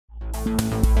Welcome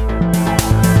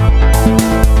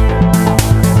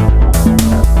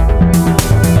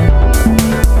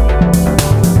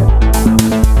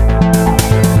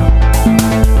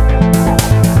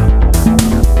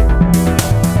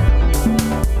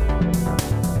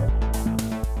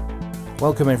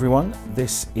everyone,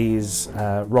 this is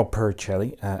Rob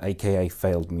Pericelli, aka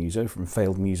Failed Muso from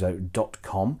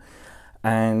failedmuso.com,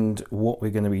 and what we're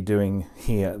going to be doing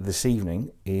here this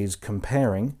evening is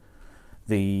comparing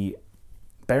the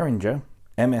Behringer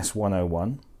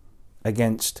MS-101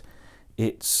 against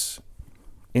its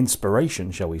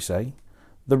inspiration, shall we say,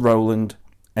 the Roland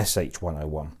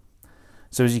SH-101.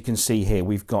 So as you can see here,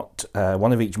 we've got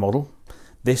one of each model.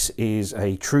 This is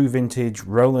a true vintage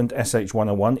Roland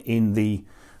SH-101 in the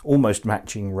almost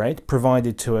matching red,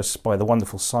 provided to us by the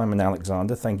wonderful Simon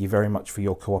Alexander. Thank you very much for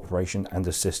your cooperation and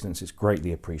assistance. It's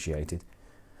greatly appreciated.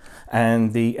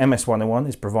 And the MS-101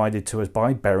 is provided to us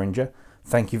by Behringer.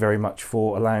 Thank you very much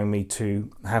for allowing me to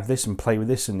have this and play with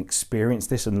this and experience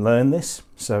this and learn this.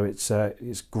 So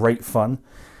it's great fun.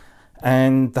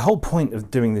 And the whole point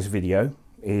of doing this video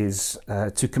is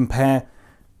to compare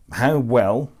how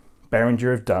well Behringer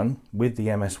have done with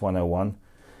the MS-101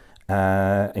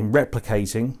 in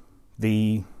replicating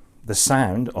the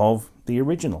sound of the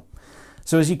original.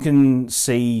 So as you can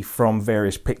see from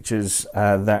various pictures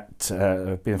that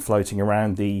have been floating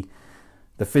around, the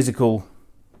physical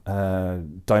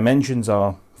dimensions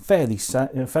are fairly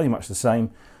much the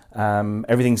same.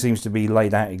 Everything seems to be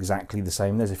laid out exactly the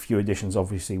same. There's a few additions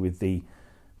obviously with the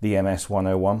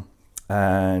MS-101.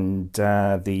 And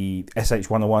the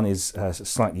SH-101 is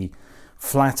slightly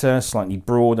flatter, slightly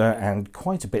broader, and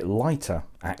quite a bit lighter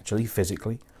actually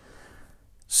physically.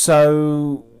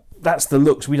 So that's the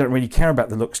looks. We don't really care about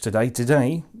the looks today.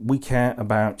 Today we care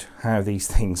about how these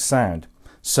things sound.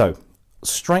 So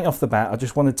straight off the bat, I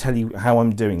just want to tell you how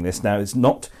I'm doing this. Now, it's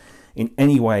not in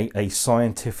any way a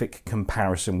scientific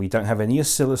comparison. We don't have any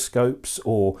oscilloscopes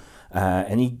or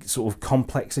any sort of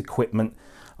complex equipment.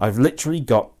 I've literally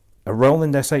got a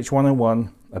Roland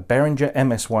SH-101, a Behringer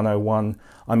MS-101.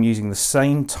 I'm using the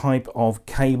same type of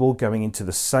cable going into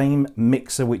the same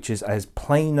mixer, which is as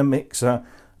plain a mixer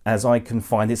as I can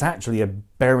find. It's actually a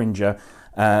Behringer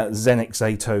Xenix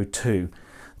 802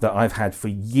 that I've had for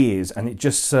years, and it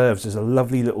just serves as a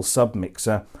lovely little sub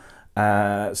mixer.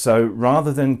 So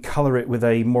rather than color it with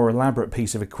a more elaborate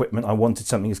piece of equipment, I wanted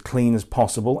something as clean as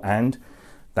possible, and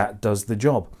that does the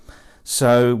job.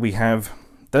 So we have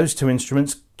those two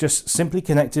instruments just simply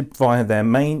connected via their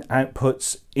main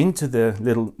outputs into the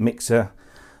little mixer.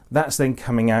 That's then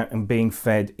coming out and being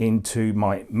fed into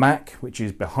my Mac, which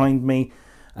is behind me,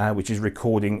 which is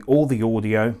recording all the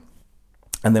audio.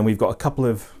 And then we've got a couple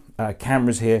of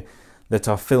cameras here that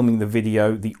are filming the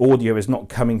video. The audio is not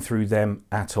coming through them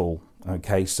at all.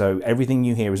 Okay, so everything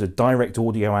you hear is a direct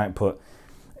audio output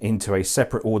into a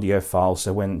separate audio file.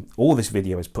 So when all this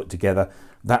video is put together,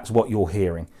 that's what you're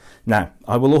hearing. Now,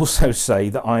 I will also say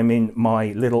that I'm in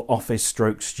my little office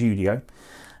stroke studio,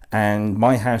 and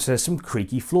my house has some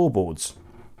creaky floorboards,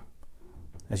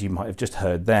 as you might have just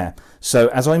heard there. So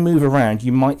as I move around,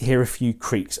 you might hear a few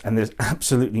creaks, and there's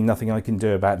absolutely nothing I can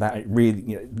do about that. It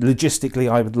really, logistically,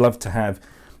 I would love to have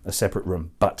a separate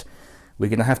room, but we're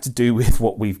going to have to do with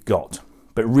what we've got.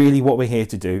 But really what we're here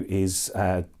to do is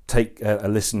take a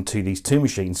listen to these two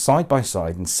machines side by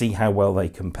side and see how well they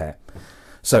compare.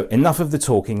 So enough of the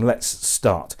talking, let's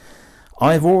start.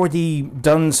 I've already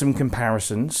done some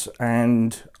comparisons,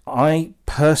 and I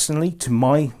personally, to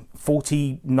my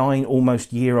 49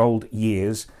 almost year-old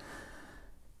years,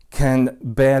 can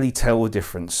barely tell the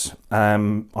difference.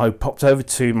 I popped over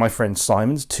to my friend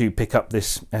Simon's to pick up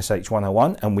this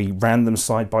SH-101, and we ran them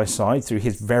side by side through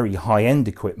his very high-end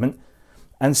equipment,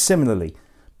 and similarly,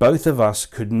 both of us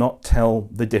could not tell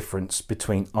the difference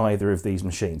between either of these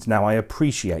machines. Now, I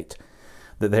appreciate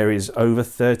that there is over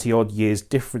 30 odd years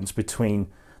difference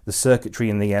between the circuitry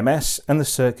in the MS and the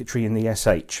circuitry in the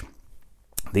SH.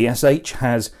 The SH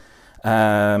has,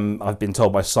 I've been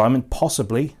told by Simon,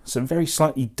 possibly some very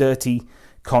slightly dirty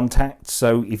contacts.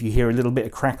 So if you hear a little bit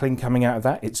of crackling coming out of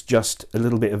that, it's just a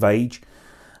little bit of age.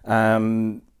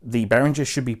 The Behringer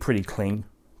should be pretty clean,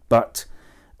 but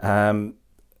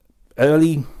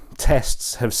early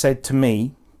tests have said to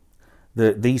me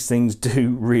that these things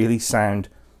do really sound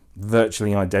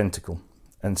virtually identical,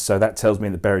 and so that tells me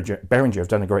that Behringer have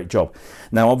done a great job.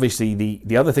 Now obviously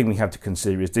the other thing we have to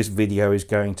consider is this video is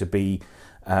going to be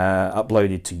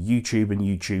uploaded to YouTube, and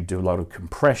YouTube do a lot of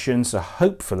compression, so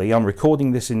hopefully I'm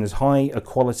recording this in as high a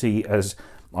quality as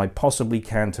I possibly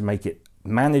can to make it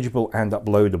manageable and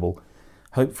uploadable.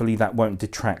 Hopefully that won't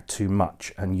detract too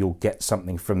much and you'll get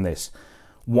something from this.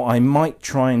 What I might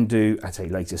try and do at a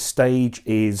later stage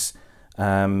is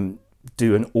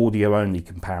do an audio only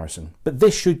comparison, but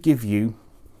this should give you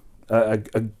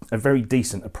a very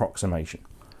decent approximation.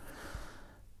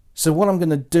 So what I'm going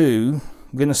to do,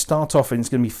 I'm going to start off, and it's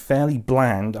going to be fairly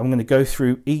bland. I'm going to go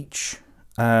through each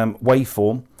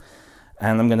waveform,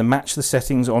 and I'm going to match the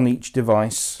settings on each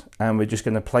device, and we're just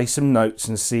going to play some notes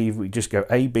and see if we just go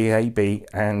A, B,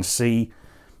 and see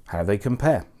how they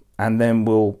compare. And then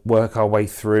we'll work our way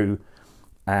through,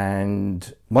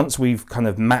 and once we've kind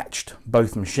of matched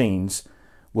both machines,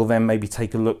 we'll then maybe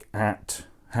take a look at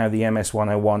how the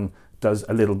MS-101 does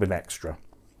a little bit extra.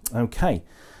 Okay,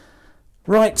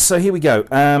 right, so here we go.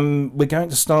 We're going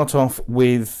to start off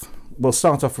with, we'll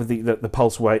start off with the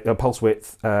pulse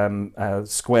width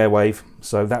square wave.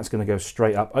 So that's going to go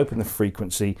straight up, open the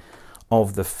frequency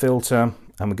of the filter,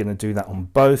 and we're going to do that on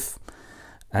both.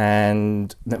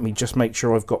 And let me just make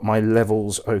sure I've got my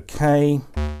levels okay.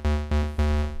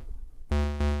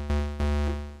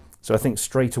 So I think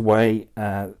straight away,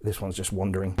 this one's just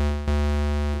wandering.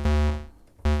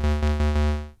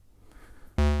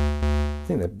 I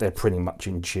think they're pretty much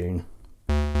in tune.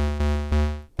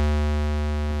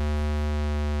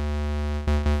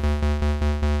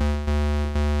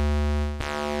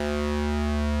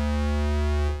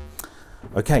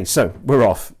 Okay, so we're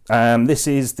off. This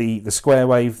is the square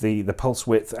wave, the pulse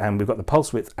width, and we've got the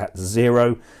pulse width at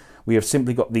 0. We have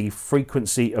simply got the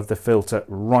frequency of the filter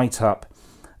right up.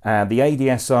 The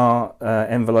ADSR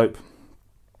envelope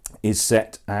is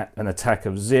set at an attack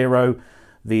of 0.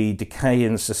 The decay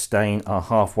and sustain are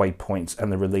halfway points,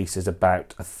 and the release is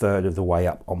about a third of the way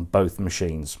up on both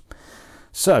machines.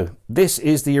 So this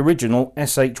is the original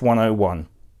SH-101.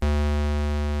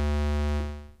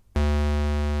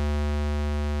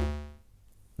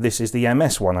 This is the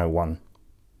MS-101.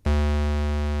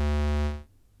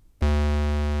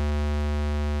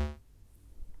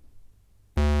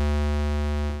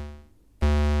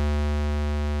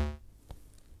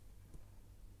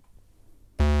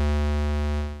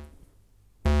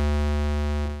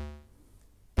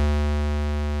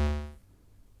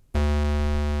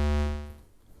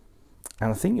 And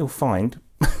I think you'll find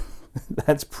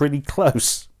that's pretty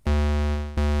close.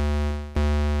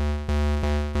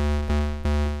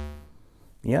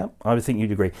 Yeah, I would think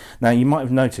you'd agree. Now, you might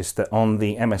have noticed that on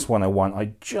the MS-101,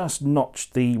 I just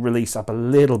notched the release up a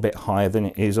little bit higher than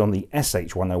it is on the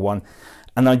SH-101.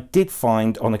 And I did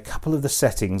find on a couple of the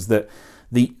settings that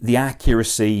the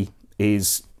accuracy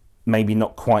is maybe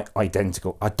not quite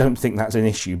identical. I don't think that's an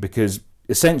issue, because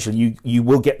essentially you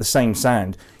will get the same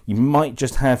sound. You might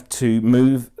just have to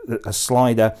move a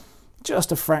slider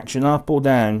just a fraction up or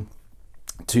down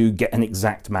to get an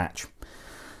exact match.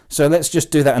 So let's just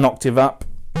do that an octave up.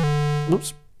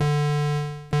 Oops.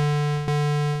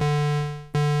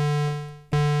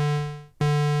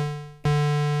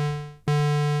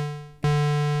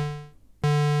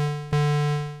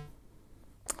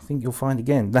 I think you'll find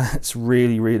again that's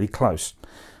really close.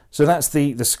 So that's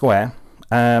the square.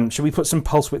 Should we put some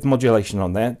pulse width modulation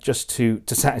on there just to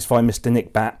satisfy Mr.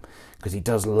 Nick Bat, because he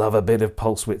does love a bit of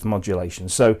pulse width modulation.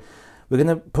 So we're going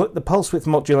to put the pulse width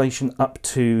modulation up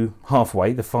to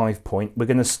halfway, the 5 point. We're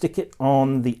going to stick it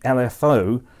on the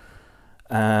LFO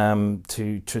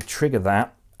to trigger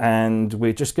that, and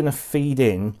we're just going to feed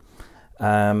in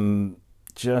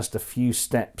just a few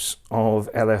steps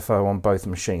of LFO on both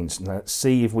machines. Now, let's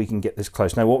see if we can get this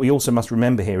close. Now, what we also must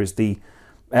remember here is the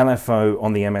LFO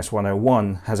on the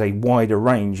MS-101 has a wider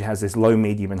range. It has this low,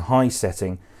 medium and high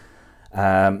setting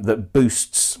that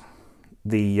boosts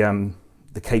the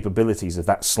capabilities of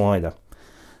that slider.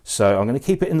 So I'm going to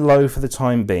keep it in low for the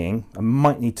time being. I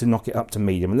might need to knock it up to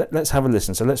medium. Let's have a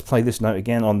listen. So let's play this note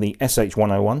again on the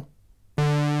SH-101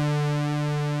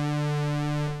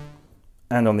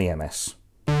 and on the MS.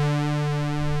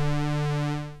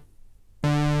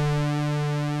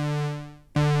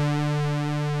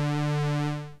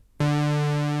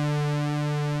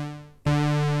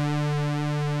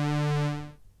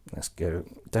 Let's go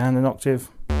down an octave.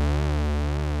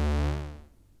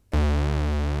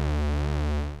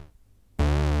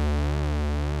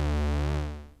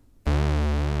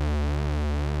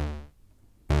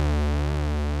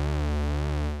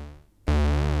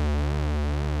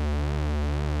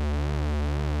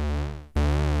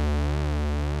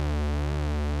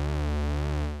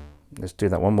 Let's do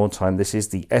that one more time. This is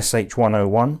the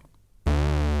SH-101.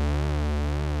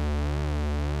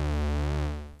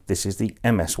 This is the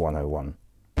MS-101.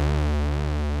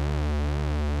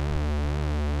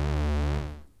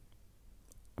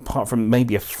 Apart from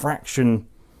maybe a fraction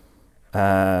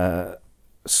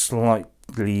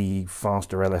slightly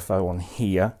faster LFO on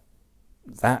here,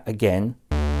 that again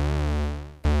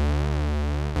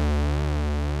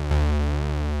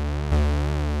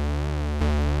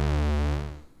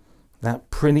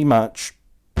pretty much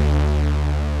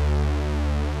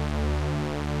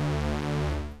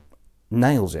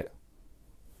nails it,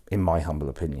 in my humble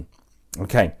opinion.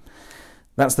 Okay,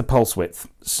 that's the pulse width.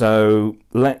 So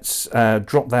let's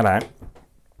drop that out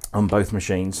on both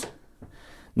machines.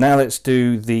 Now let's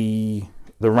do the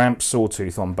ramp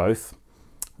sawtooth on both.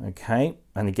 Okay,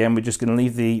 and again we're just going to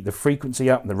leave the frequency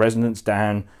up and the resonance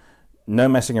down. No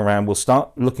messing around. We'll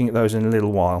start looking at those in a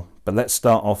little while, but let's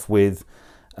start off with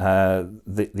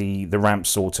the ramp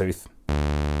sawtooth.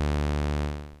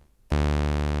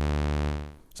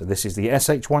 So this is the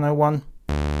SH-101.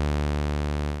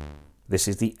 This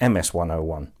is the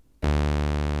MS-101.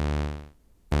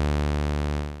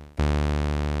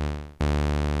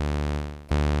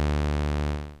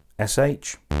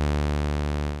 SH,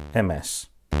 MS.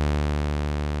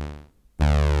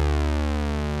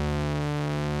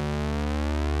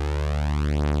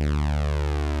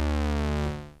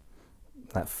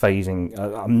 That phasing,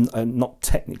 I'm not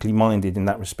technically minded in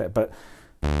that respect, but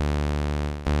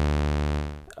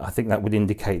I think that would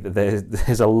indicate that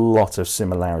there's a lot of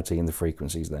similarity in the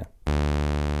frequencies there.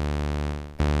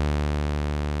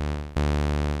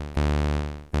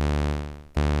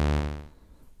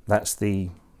 That's the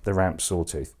ramp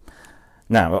sawtooth.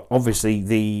 Now, obviously,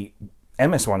 the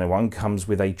MS-101 comes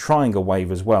with a triangle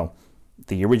wave as well.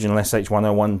 The original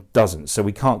SH-101 doesn't, so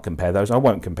we can't compare those. I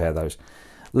won't compare those.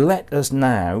 Let us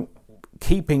now,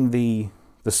 keeping the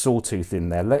sawtooth in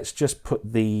there, let's just put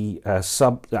the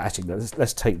actually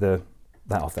let's take that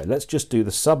off there. Let's just do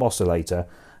the sub oscillator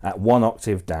at 1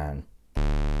 octave down.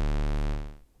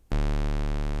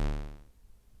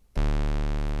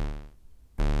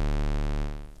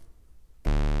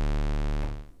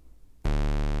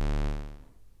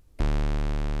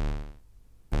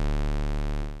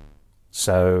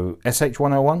 So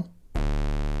SH-101,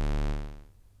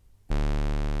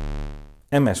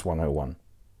 MS-101.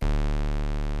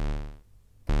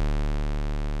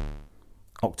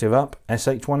 Octave up,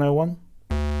 SH-101,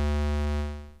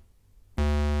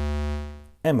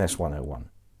 MS-101.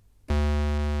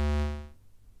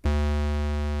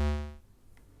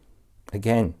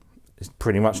 Again, it's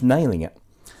pretty much nailing it.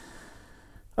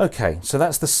 Okay, so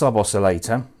that's the sub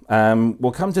oscillator.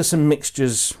 We'll come to some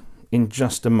mixtures in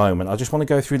just a moment. I just want to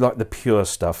go through like the pure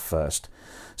stuff first.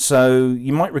 So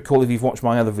you might recall, if you've watched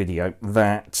my other video,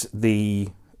 that the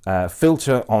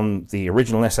filter on the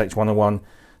original SH-101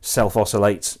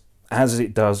 self-oscillates as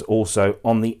it does also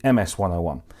on the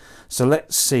MS-101. So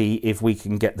let's see if we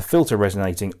can get the filter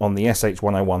resonating on the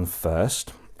SH-101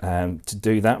 first. To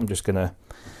do that, I'm just going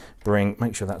to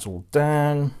make sure that's all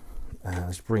down.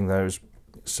 Let's bring those.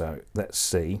 So let's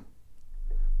see.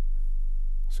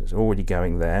 So it's already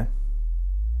going there.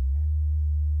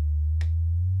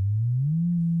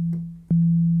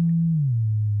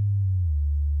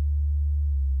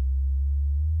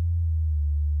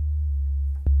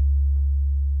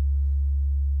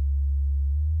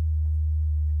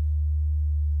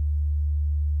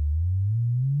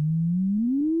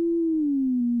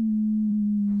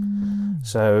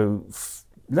 So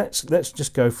let's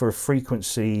just go for a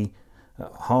frequency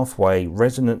halfway,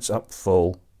 resonance up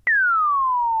full,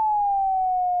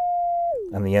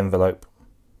 and the envelope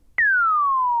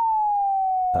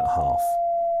at half.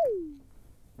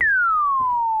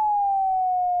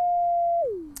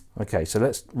 Okay, so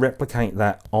let's replicate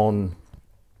that on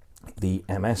the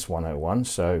MS-101.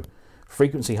 So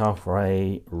frequency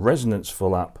halfway, resonance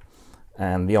full up,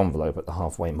 and the envelope at the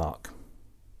halfway mark.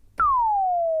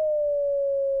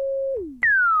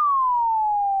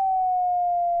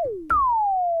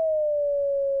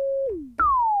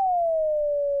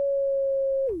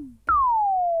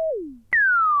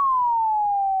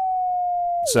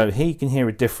 So here you can hear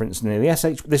a difference in the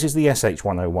SH. This is the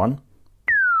SH-101.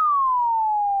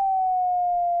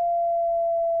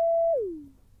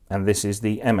 And this is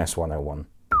the MS-101.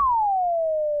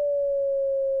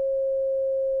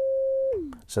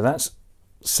 So that's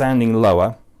sounding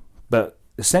lower, but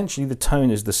essentially the tone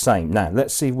is the same. Now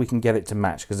let's see if we can get it to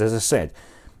match, because as I said,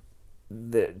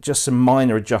 just some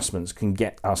minor adjustments can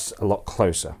get us a lot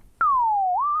closer.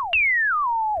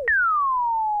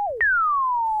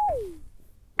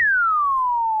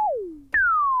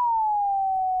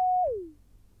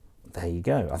 There you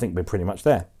go. I think we're pretty much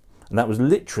there. And that was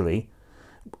literally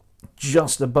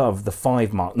just above the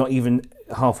 5 mark, not even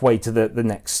halfway to the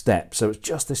next step. So it's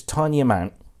just this tiny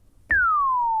amount.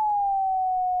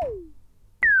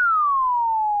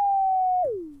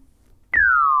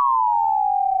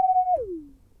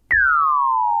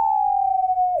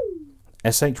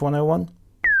 SH-101,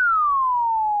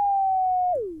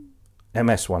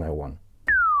 MS-101.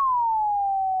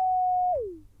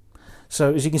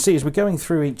 So as you can see, as we're going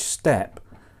through each step,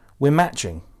 we're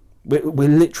matching. We're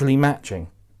literally matching.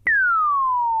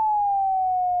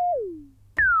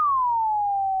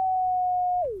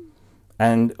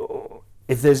 And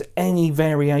if there's any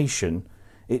variation,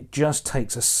 it just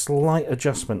takes a slight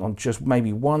adjustment on just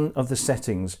maybe one of the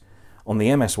settings on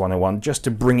the MS-101 just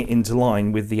to bring it into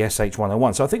line with the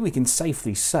SH-101. So I think we can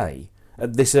safely say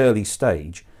at this early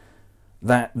stage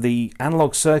that the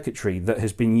analog circuitry that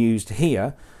has been used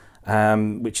here,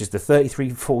 which is the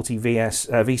 3340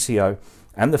 VCO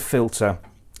and the filter,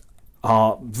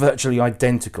 are virtually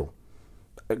identical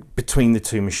between the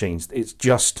two machines. It's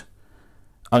just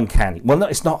uncanny. Well, no,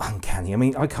 it's not uncanny. I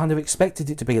mean, I kind of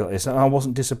expected it to be like this, and I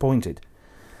wasn't disappointed.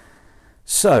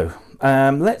 So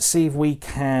let's see if we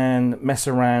can mess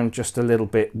around just a little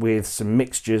bit with some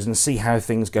mixtures and see how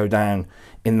things go down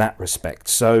in that respect.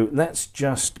 So let's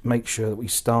just make sure that we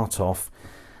start off.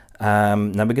 Now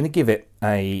we're going to give it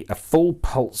a full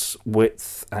pulse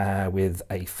width with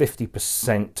a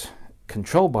 50%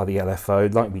 control by the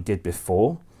LFO like we did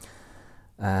before.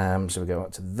 So we go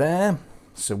up to there.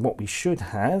 So what we should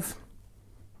have,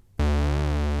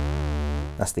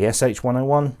 that's the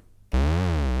SH-101.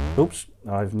 Oops,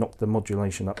 I've knocked the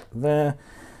modulation up there.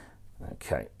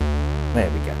 Okay, there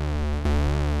we go.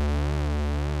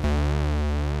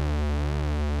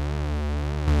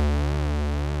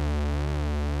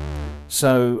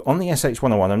 So on the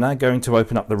SH-101, I'm now going to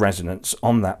open up the resonance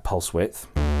on that pulse width.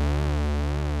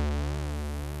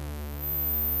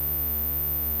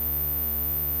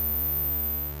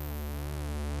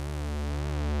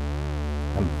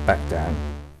 And back down.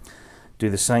 Do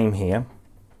the same here.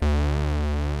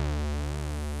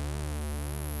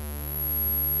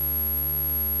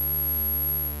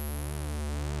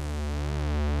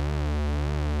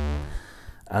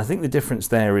 I think the difference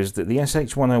there is that the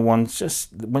SH-101,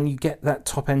 just when you get that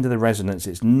top end of the resonance,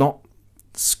 it's not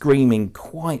screaming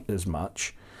quite as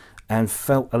much and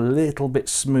felt a little bit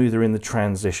smoother in the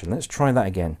transition. Let's try that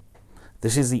again.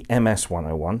 This is the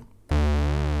MS-101.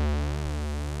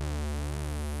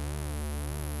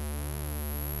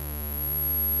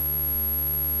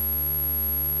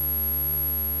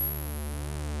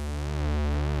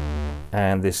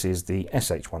 And this is the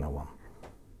SH-101.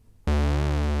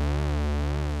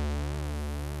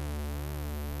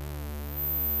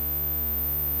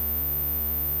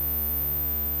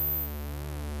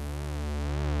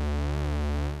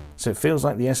 So it feels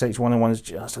like the SH-101 is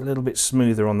just a little bit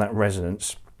smoother on that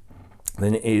resonance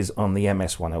than it is on the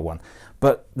MS-101.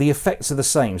 But the effects are the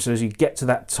same. So as you get to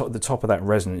that the top of that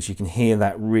resonance, you can hear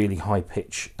that really high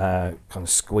pitch kind of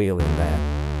squeal in there.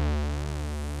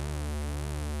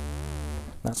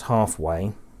 That's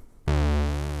halfway.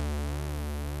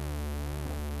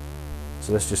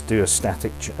 So let's just do a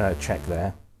static check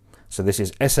there. So this is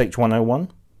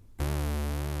SH-101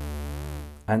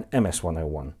 and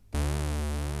MS-101.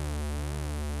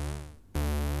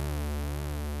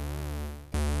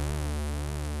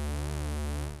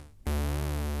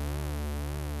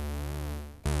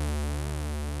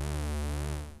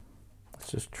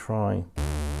 Just try,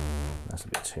 that's a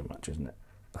bit too much, isn't it?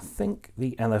 I think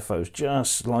the LFO's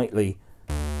just slightly,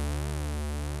 there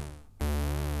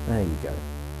you go.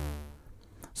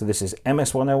 So this is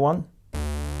MS-101,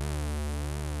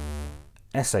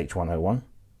 SH-101,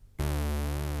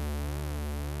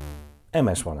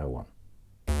 MS-101.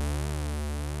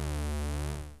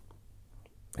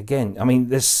 Again, I mean,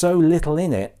 there's so little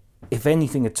in it, if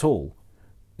anything at all.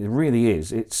 It really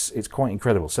is. It's quite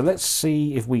incredible. So let's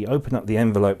see if we open up the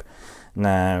envelope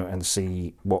now and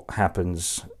see what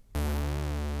happens. Just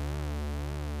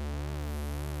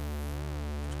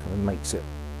kind of makes it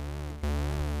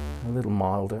a little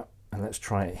milder. And let's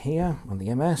try it here on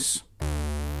the MS.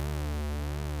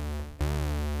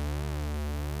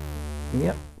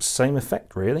 Yep, same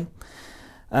effect really.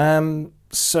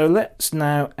 So let's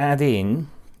now add in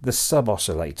the sub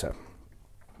oscillator.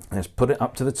 Let's put it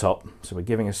up to the top, so we're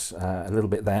giving us a little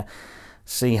bit there.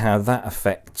 See how that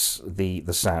affects the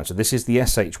sound. So this is the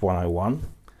SH-101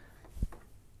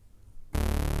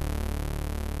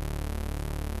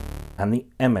 and the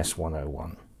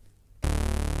MS-101.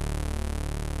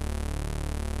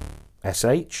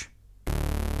 SH,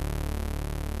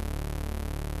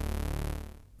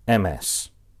 MS.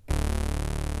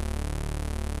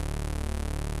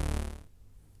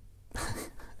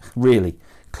 Really.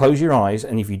 Close your eyes,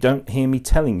 and if you don't hear me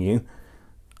telling you,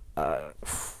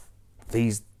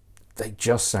 they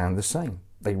just sound the same.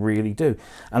 They really do.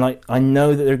 And I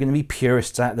know that there are going to be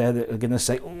purists out there that are going to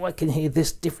say, oh, I can hear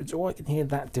this difference, or I can hear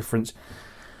that difference.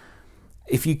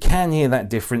 If you can hear that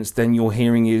difference, then your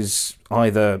hearing is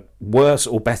either worse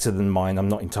or better than mine. I'm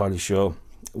not entirely sure.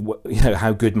 you know,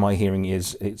 how good my hearing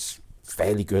is. It's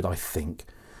fairly good, I think.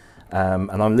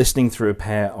 And I'm listening through a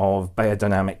pair of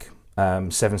Behringer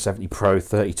 770 Pro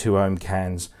 32 ohm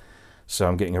cans, so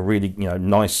I'm getting a really, you know,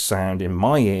 nice sound in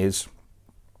my ears.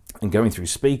 And going through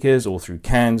speakers or through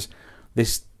cans,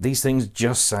 these things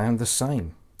just sound the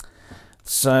same.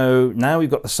 So now we've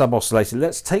got the sub oscillator.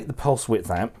 Let's take the pulse width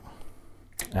out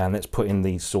and let's put in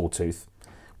the sawtooth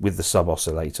with the sub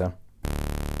oscillator.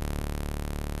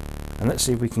 And let's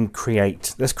see if we can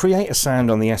create, let's create a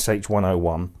sound on the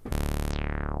SH-101.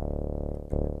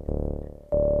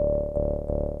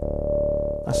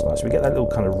 That's nice, we get that little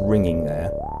kind of ringing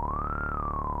there.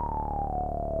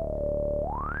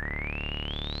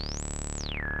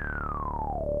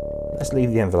 Let's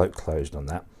leave the envelope closed on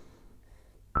that.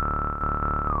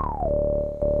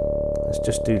 Let's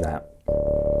just do that.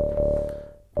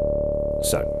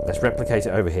 So let's replicate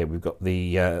it over here. We've got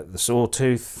the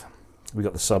sawtooth, we've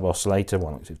got the sub oscillator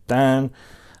 1 octave down,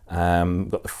 we've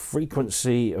got the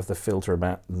frequency of the filter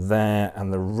about there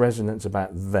and the resonance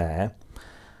about there.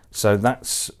 So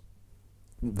that's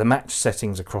the match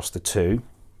settings across the two.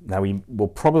 Now we will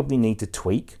probably need to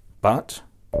tweak, but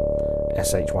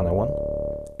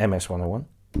SH-101, MS-101.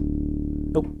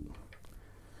 Oh,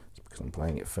 it's because I'm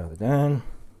playing it further down.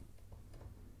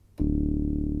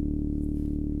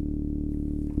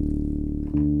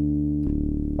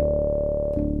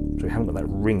 So we haven't got that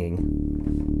ringing.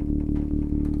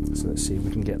 So let's see if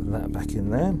we can get that back in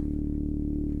there.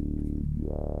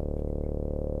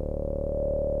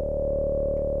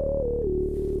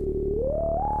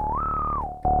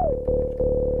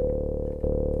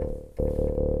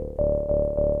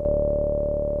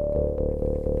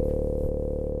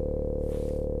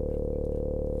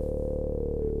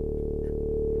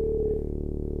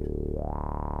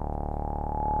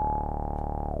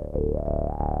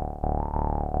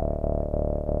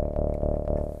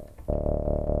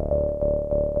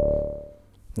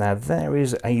 Now there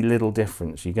is a little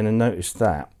difference, you're going to notice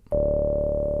that.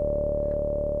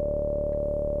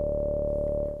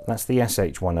 That's the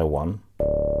SH-101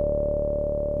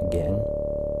 again.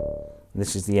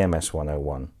 This is the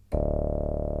MS-101.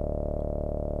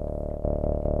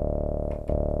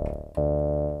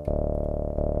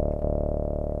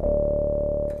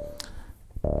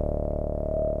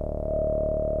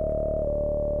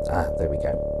 Ah, there we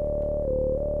go.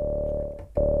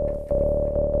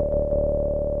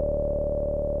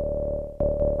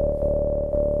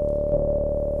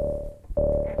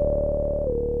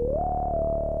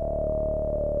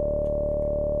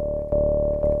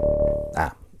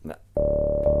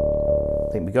 I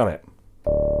think we got it.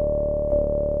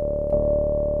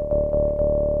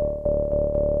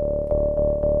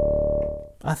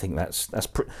 I think that's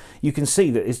you can see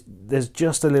that there's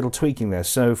just a little tweaking there.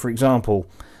 So for example,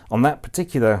 on that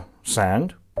particular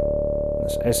sound,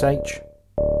 that's SH,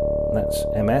 that's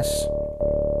MS.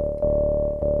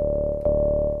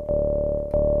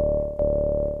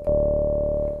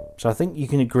 So I think you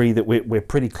can agree that we're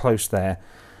pretty close there.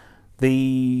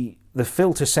 The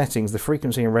filter settings, the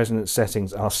frequency and resonance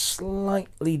settings are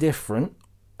slightly different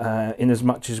in as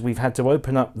much as we've had to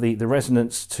open up the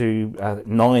resonance to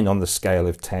 9 on the scale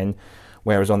of 10,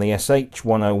 whereas on the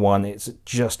SH-101 it's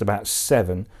just about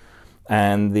 7,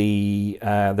 and the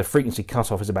frequency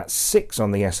cutoff is about 6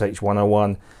 on the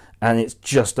SH-101, and it's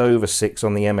just over 6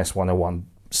 on the MS-101.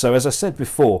 So as I said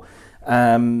before,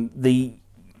 the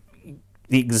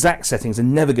exact settings are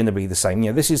never going to be the same.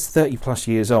 You know, this is 30 plus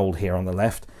years old here on the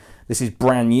left. This is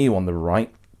brand new on the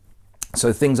right.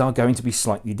 So things are going to be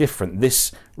slightly different.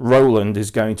 This Roland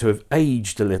is going to have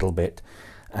aged a little bit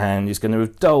and is going to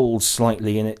have dulled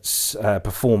slightly in its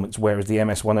performance, whereas the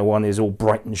MS-101 is all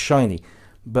bright and shiny.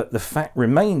 But the fact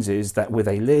remains is that with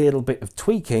a little bit of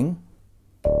tweaking,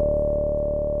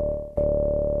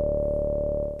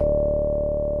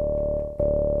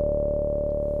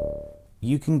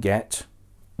 you can get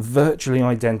virtually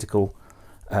identical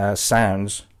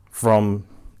sounds from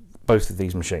both of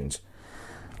these machines.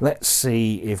 Let's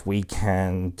see if we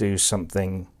can do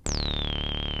something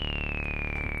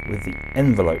with the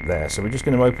envelope there. So we're just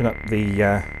going to open up the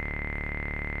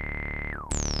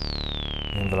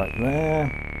envelope there.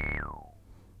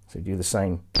 So do the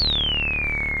same.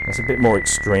 That's a bit more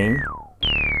extreme.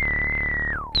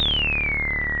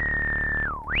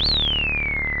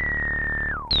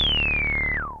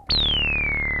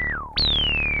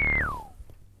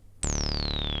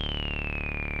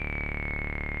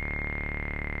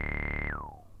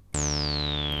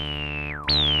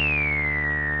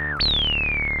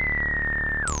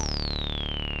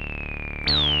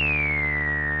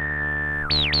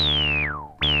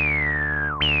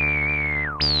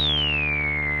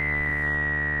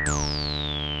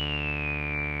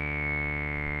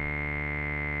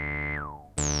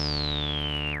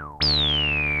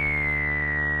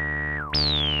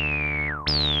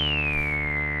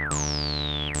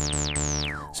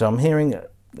 So I'm hearing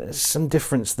there's some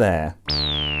difference there.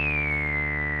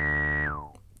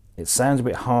 It sounds a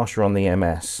bit harsher on the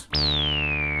MS.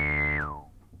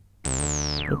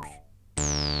 Oops.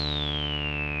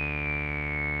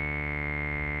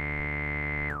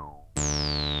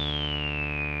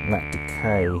 And that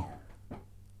decay.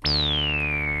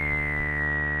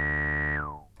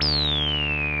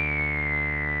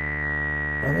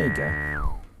 Oh, there you go.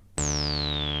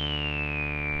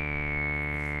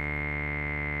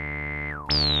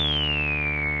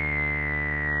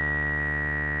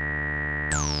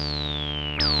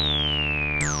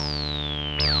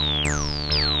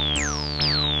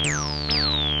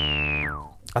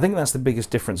 I think that's the biggest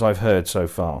difference I've heard so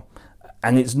far.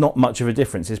 And it's not much of a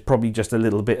difference. It's probably just a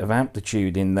little bit of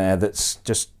amplitude in there that's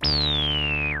just...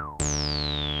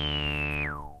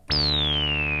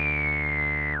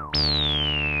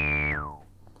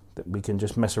 that we can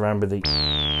just mess around with the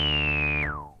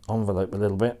envelope a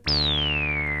little bit.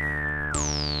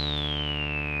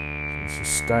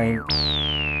 Sustain.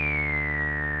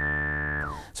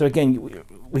 So again,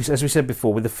 as we said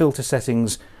before, with the filter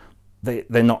settings, they're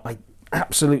not like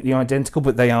absolutely identical,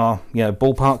 but they are, you know,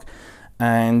 ballpark.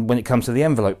 And when it comes to the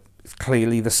envelope, it's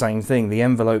clearly the same thing. The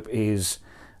envelope is,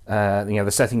 you know,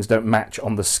 the settings don't match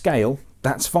on the scale.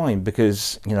 That's fine,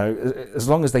 because, you know, as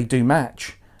long as they do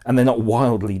match and they're not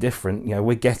wildly different, you know,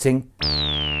 we're getting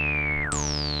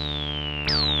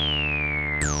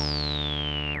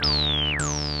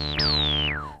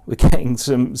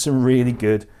some really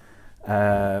good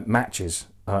matches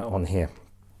on here.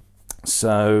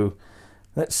 So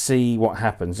let's see what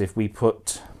happens if we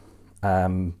put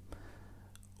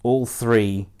all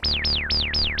three,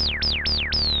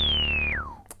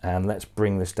 and let's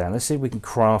bring this down. Let's see if we can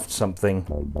craft something.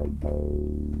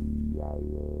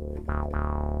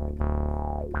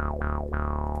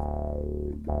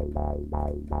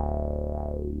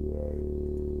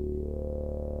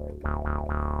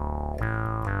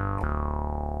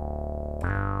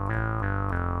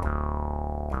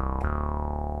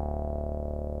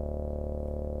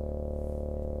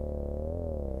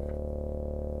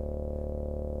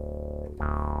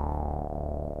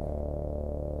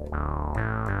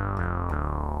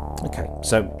 Okay,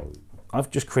 so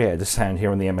I've just created a sound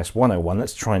here on the MS-101.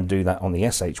 Let's try and do that on the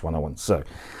SH-101. So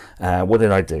what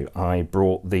did I do? I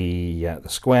brought the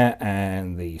square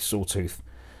and the sawtooth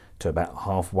to about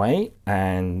halfway,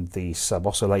 and the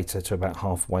sub-oscillator to about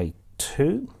halfway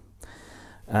too.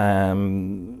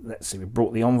 Let's see, we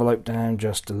brought the envelope down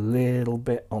just a little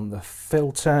bit on the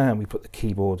filter, and we put the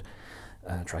keyboard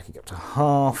tracking up to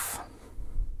half.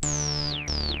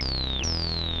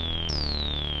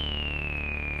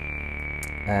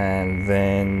 And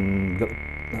then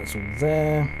that's all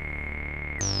there.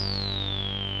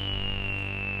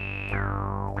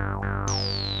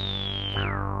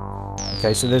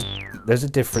 Okay, so there's a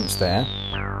difference there.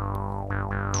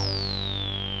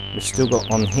 We've still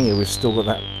got on here, we've still got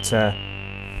that, so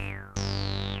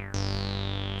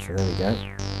there we go.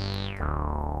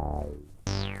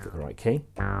 Got the right key.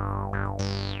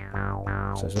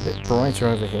 So it's a bit brighter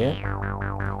over here.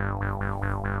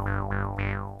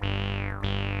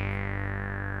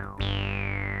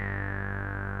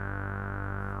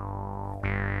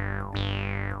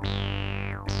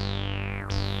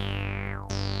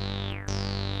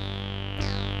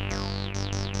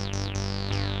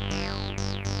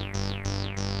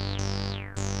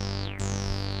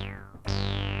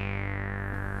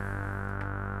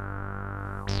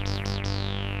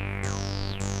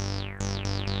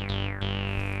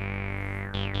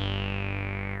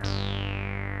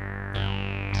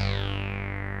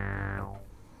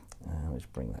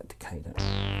 Bring that decay down.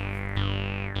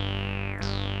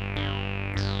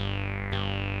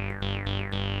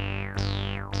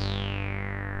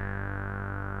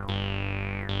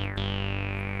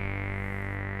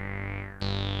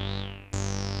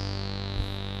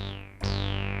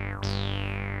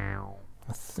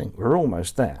 I think we're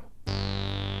almost there.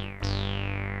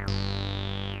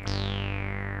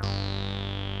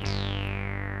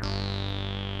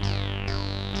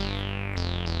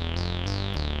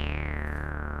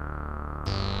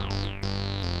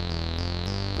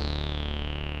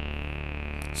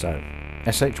 So,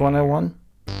 SH-101,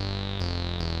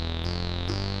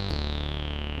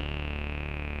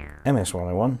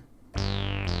 MS-101,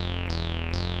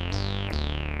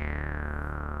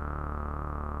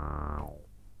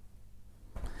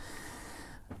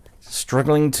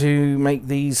 struggling to make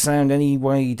these sound any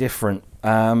way different.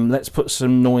 Let's put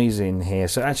some noise in here.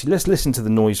 So actually, let's listen to the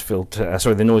noise filter,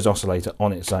 the noise oscillator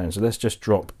on its own. So let's just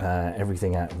drop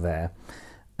everything out of there.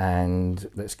 And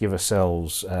let's give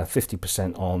ourselves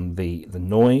 50% on the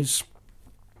noise.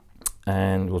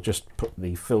 and we'll just put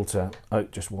the filter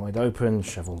just wide open,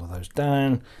 shove all of those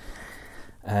down,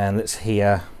 and let's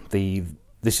hear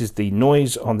this is the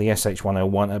noise on the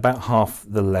SH-101 about half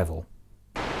the level,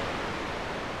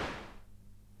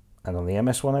 and on the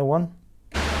MS-101,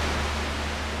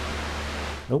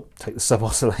 oh, take the sub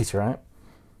oscillator out.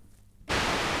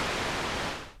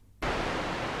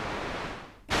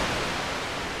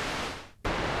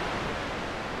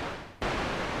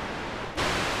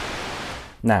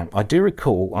 Now, I do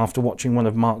recall, after watching one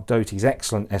of Mark Doty's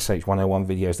excellent SH-101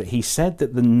 videos, that he said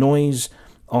that the noise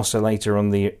oscillator on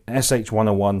the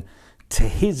SH-101, to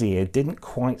his ear, didn't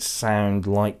quite sound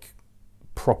like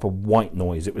proper white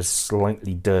noise. It was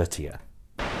slightly dirtier.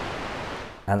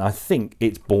 And I think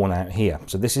it's borne out here.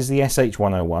 So this is the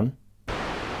SH-101.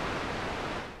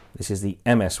 This is the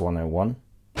MS-101.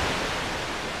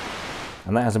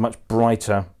 And that has a much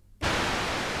brighter...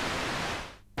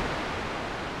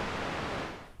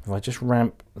 If I just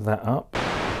ramp that up,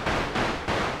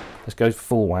 let's go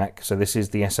full whack. So this is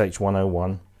the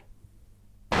SH-101.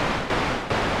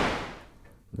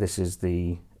 This is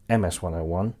the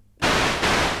MS-101.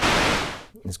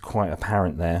 It's quite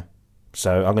apparent there.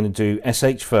 So I'm going to do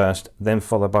SH first, then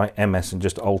followed by MS, and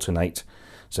just alternate.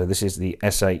 So this is the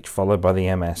SH followed by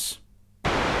the MS.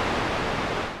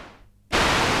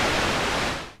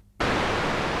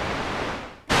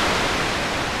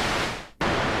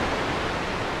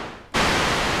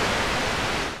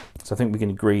 So I think we can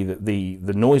agree that the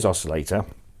noise oscillator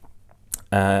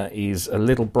is a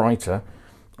little brighter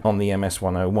on the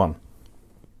MS-101.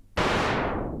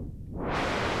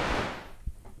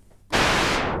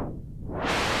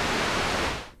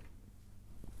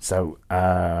 So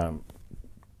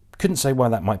couldn't say why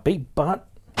that might be, but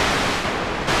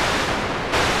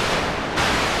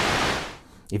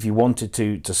if you wanted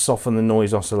to soften the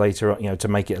noise oscillator, you know, to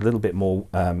make it a little bit more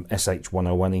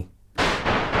SH-101-y,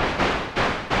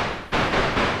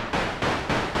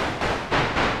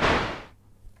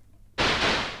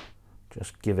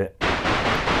 just give it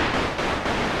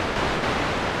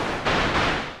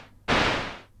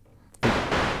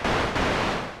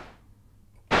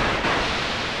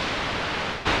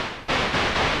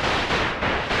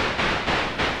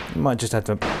you might just have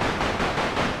to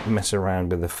mess around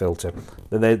with the filter.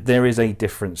 There is a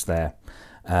difference there,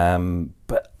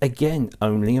 but again,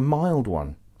 only a mild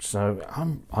one. So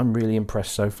I'm really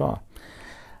impressed so far.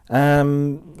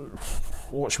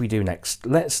 What should we do next?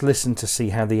 Let's listen to see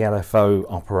how the LFO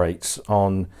operates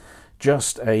on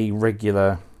just a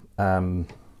regular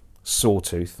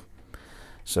sawtooth.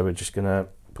 So we're just going to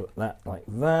put that like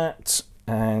that.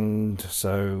 And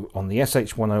so on the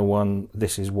SH-101,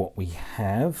 this is what we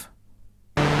have.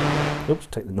 Oops,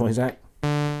 take the noise out.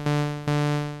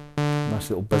 Nice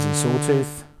little buzzy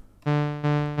sawtooth.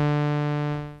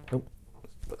 Oh,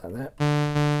 put that there.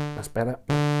 That's better.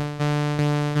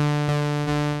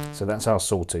 So that's our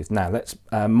sawtooth. Now let's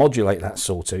modulate that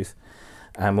sawtooth,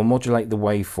 and we'll modulate the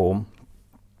waveform.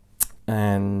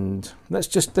 And let's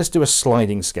do a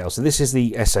sliding scale. So this is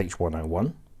the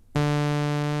SH-101.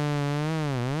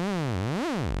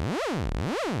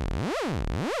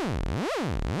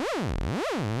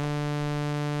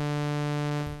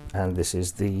 And this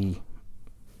is the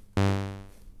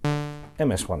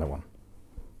MS-101.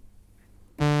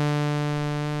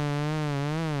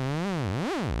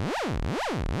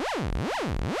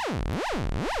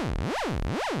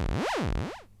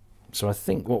 So I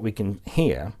think what we can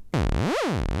hear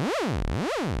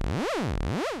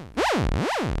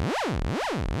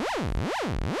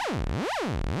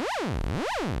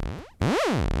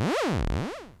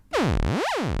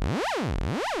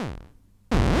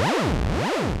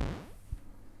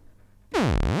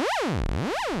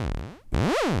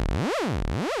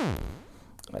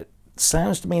it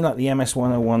sounds to me like the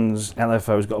MS-101's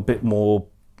LFO's got a bit more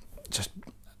just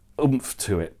oomph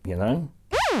to it, you know?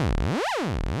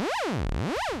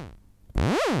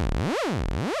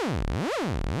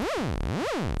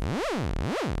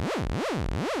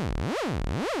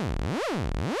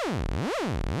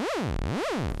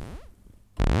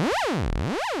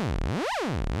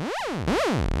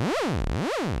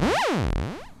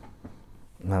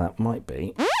 Now that might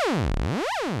be.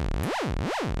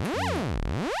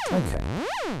 Okay.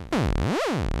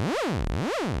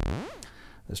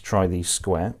 Let's try these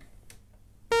square.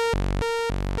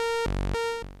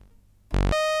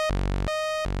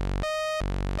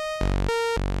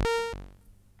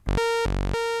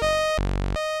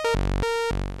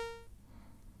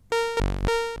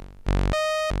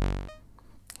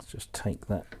 Let's just take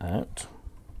that out.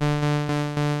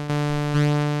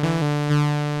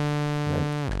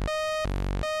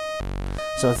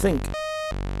 So I think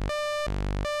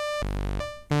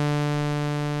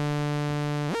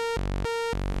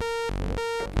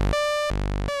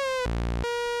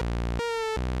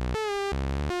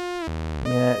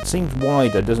Seems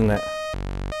wider, doesn't it?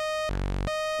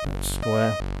 That's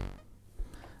square.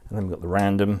 And then we've got the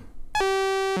random.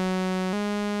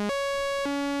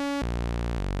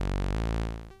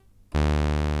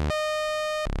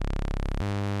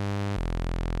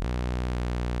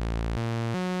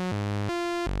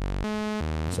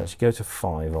 So let's go to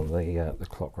 5 on the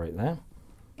clock right there.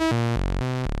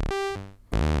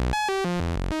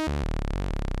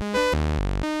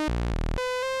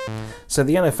 So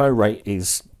the LFO rate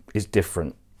is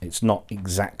different. It's not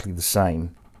exactly the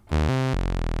same.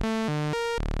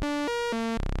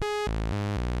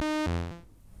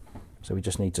 So we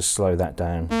just need to slow that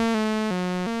down.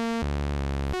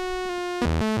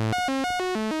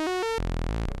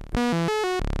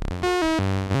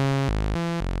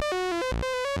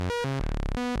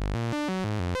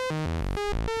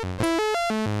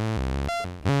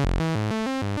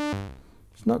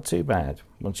 It's not too bad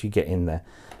once you get in there.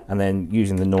 And then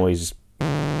using the noise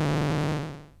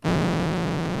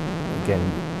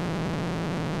again.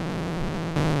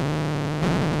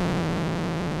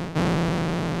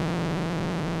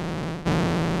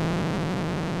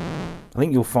 I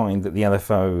think you'll find that the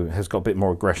LFO has got a bit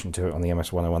more aggression to it on the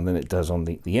MS-101 than it does on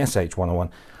the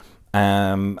SH-101.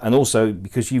 And also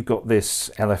because you've got this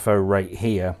LFO rate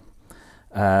here,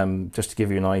 just to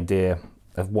give you an idea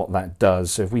of what that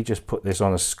does. So if we just put this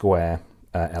on a square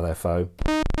LFO,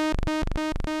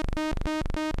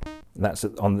 that's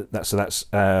on that's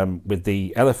with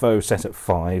the LFO set at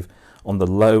 5 on the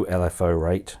low LFO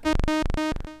rate,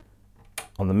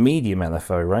 on the medium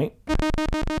LFO rate,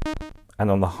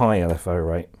 and on the high LFO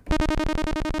rate.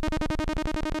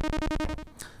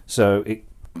 So it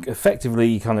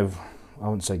effectively kind of, I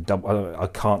wouldn't say double, I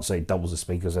can't say doubles the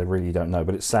speed because I really don't know,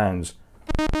 but it sounds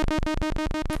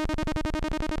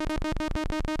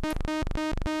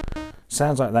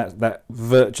like that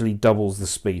virtually doubles the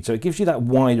speed. So it gives you that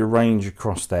wider range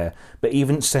across there, but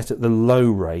even set at the low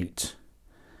rate,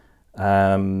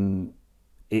 I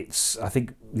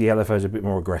think the LFO is a bit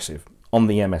more aggressive on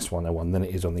the MS-101 than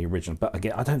it is on the original. But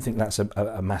again, I don't think that's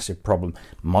a massive problem.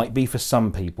 Might be for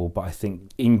some people, but I think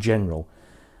in general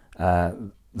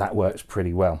that works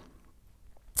pretty well.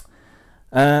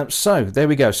 So there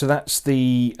we go. So that's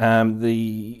the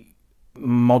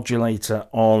modulator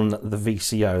on the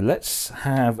VCO. Let's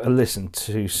have a listen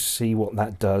to see what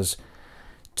that does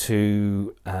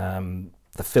to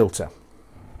the filter.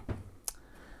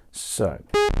 So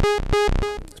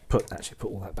let's actually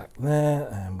put all that back there,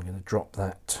 and we're going to drop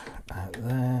that out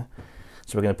there.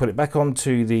 So we're going to put it back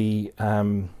onto the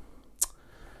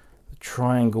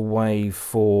triangle wave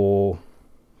for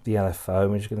the LFO.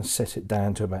 We're just going to set it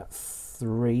down to about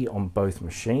 3 on both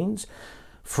machines.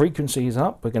 Frequency is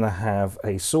up. We're going to have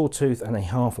a sawtooth and a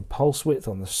half a pulse width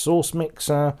on the source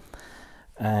mixer,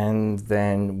 and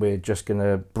then we're just going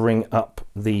to bring up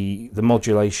the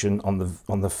modulation on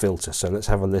the filter. So let's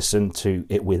have a listen to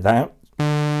it without.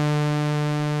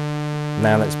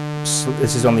 Now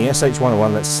this is on the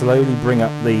SH-101. Let's slowly bring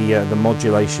up the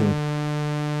modulation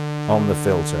on the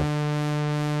filter.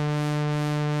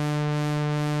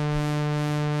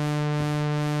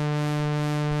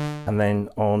 And then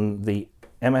on the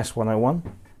MS-101,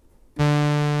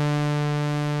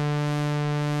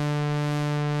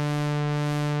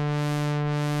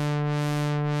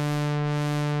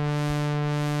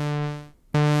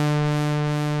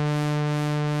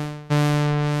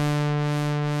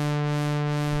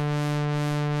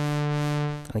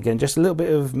 and again just a little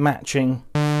bit of matching.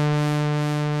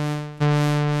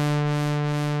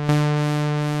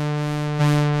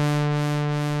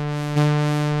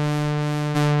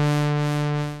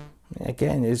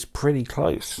 Again, is pretty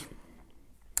close.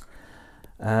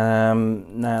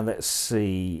 Now let's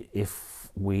see if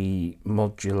we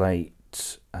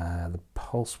modulate the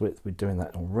pulse width. We're doing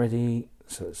that already,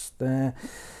 so it's there.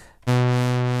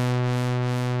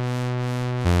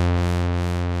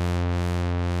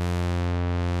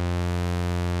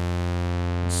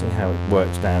 See how it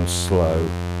works down slow.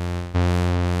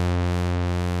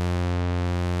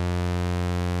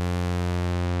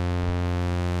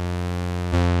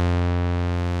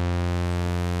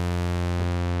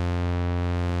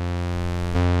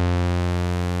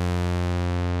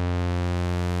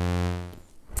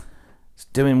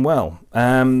 Doing well.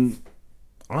 I'm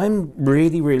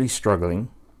really struggling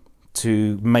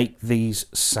to make these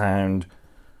sound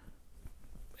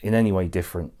in any way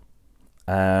different.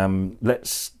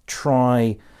 Let's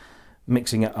try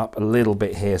mixing it up a little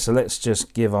bit here. So let's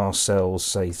just give ourselves,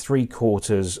 say,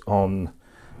 3/4 on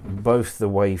both the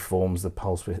waveforms, the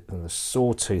pulse width and the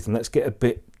sawtooth, and let's get a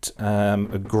bit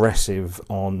aggressive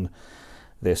on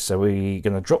this. So we're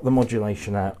going to drop the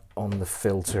modulation out on the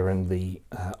filter and the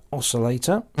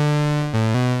oscillator.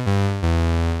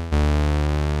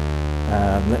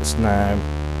 And let's now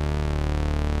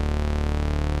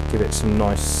give it some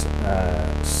nice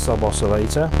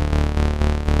sub-oscillator.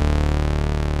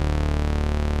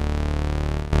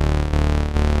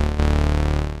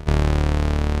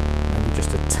 Maybe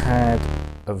just a tad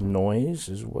of noise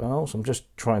as well. So I'm just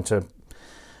trying to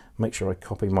make sure I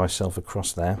copy myself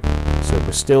across there. So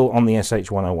we're still on the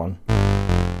SH-101.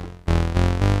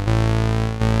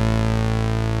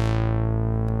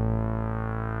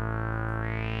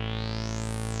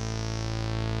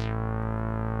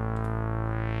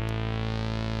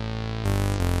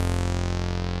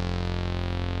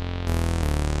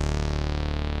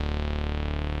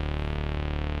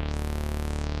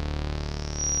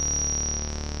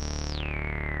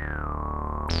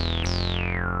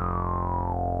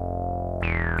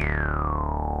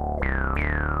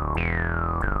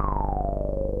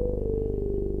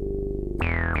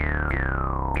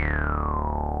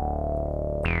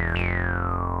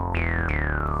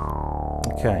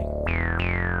 Okay,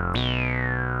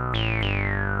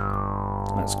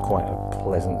 that's quite a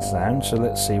pleasant sound. So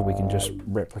let's see if we can just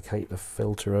replicate the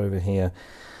filter over here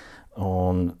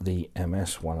on the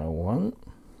MS-101,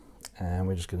 and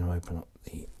we're just going to open up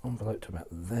the envelope to about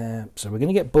there. So we're going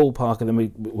to get ballpark, and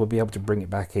then we'll be able to bring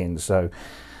it back in. So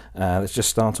let's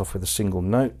just start off with a single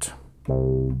note. So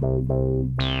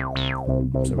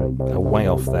we're way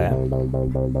off there.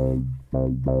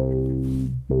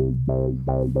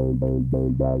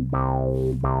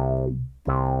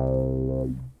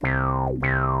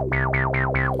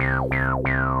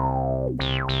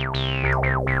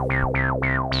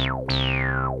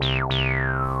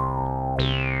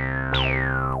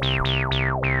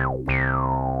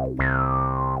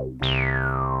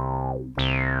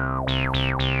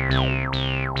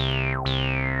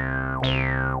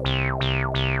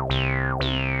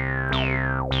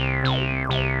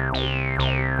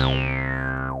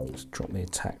 Drop the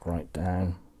attack right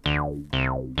down. Might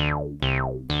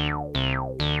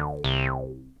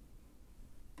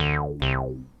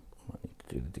need to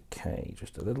do the decay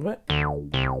just a little bit,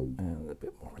 and a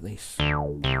bit more release.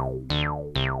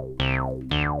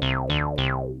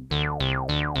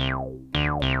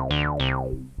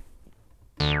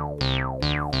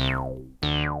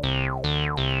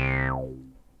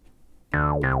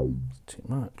 It's too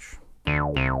much.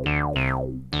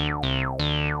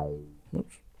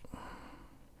 Oops.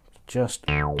 Just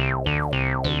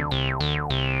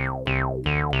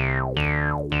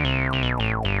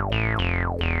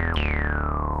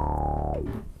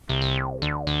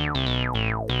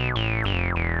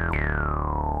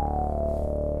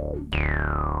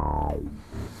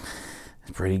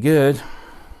it's pretty good.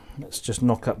 Let's just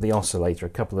knock up the oscillator a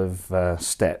couple of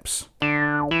steps.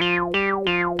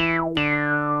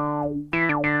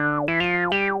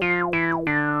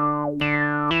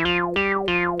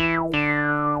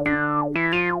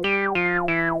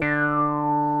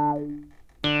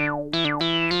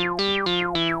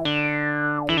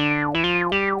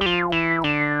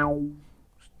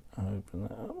 Open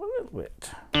that up a little bit.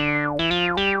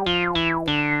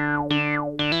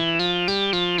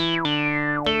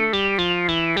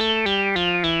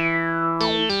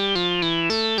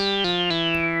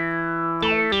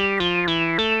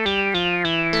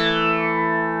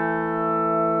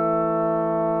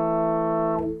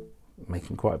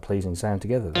 Making quite a pleasing sound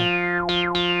together there.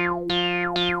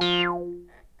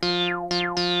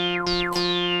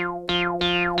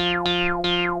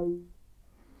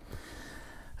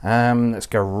 Let's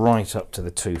go right up to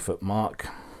the 2 foot mark.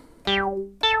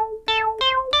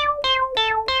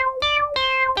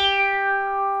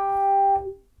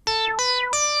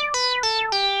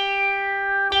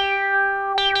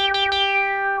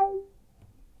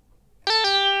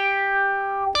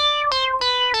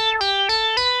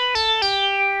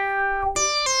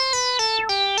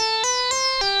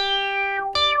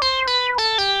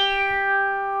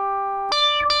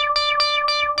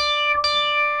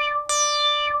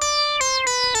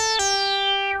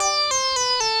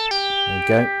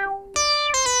 Go.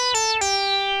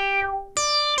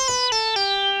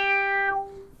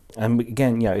 And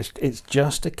again, you know, it's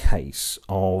just a case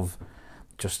of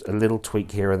just a little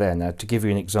tweak here or there. Now, to give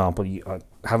you an example, I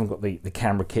haven't got the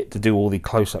camera kit to do all the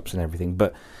close-ups and everything,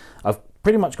 but I've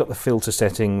pretty much got the filter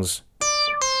settings.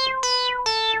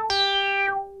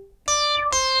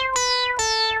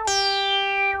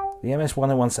 The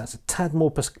MS-101 sounds a tad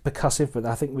more percussive, but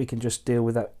I think we can just deal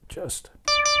with that just.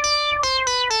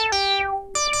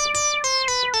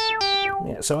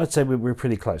 Yeah, so I'd say we're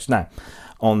pretty close. Now,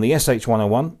 on the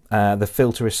SH-101, the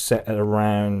filter is set at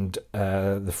around,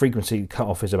 the frequency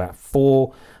cutoff is about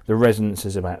 4, the resonance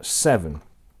is about 7,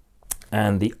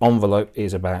 and the envelope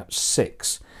is about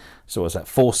 6. So what's that?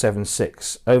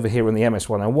 476. Over here on the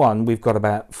MS-101, we've got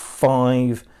about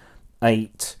 5,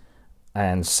 8,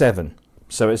 and 7.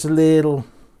 So it's a little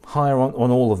higher on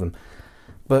all of them.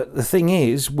 But the thing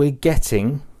is, we're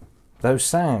getting those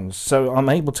sounds. So I'm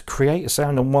able to create a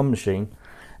sound on one machine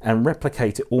and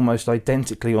replicate it almost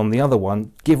identically on the other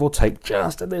one, give or take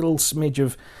just a little smidge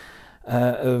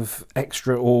of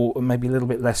extra, or maybe a little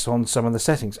bit less on some of the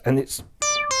settings. And it's...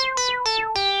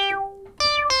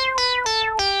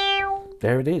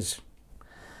 there it is.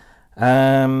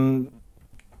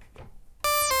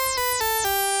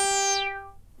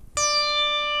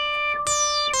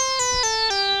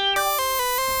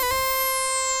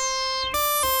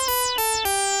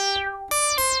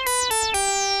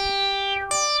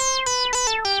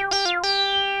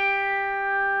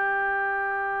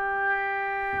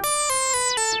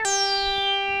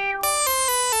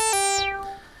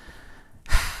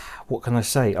 What can I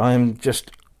say? I'm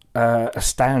just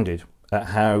astounded at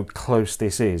how close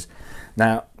this is.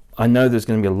 Now, I know there's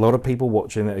going to be a lot of people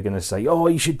watching that are going to say, oh,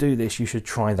 you should do this, you should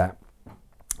try that.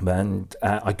 And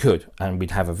I could, and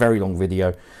we'd have a very long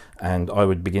video, and I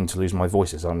would begin to lose my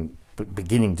voice, as I'm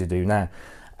beginning to do now,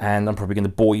 and I'm probably going to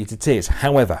bore you to tears.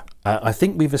 However, I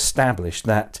think we've established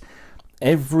that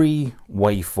every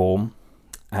waveform,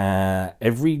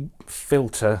 every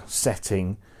filter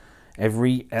setting,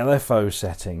 every LFO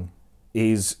setting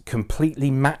is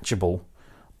completely matchable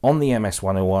on the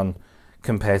MS-101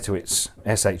 compared to its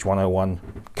SH-101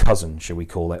 cousin, shall we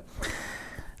call it.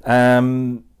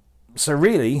 So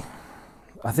really,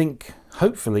 I think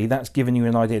hopefully that's given you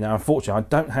an idea. Now, unfortunately, I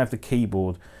don't have the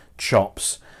keyboard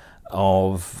chops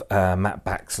of Matt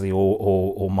Baxley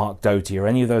or Mark Doty or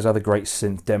any of those other great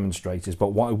synth demonstrators,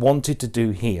 but what I wanted to do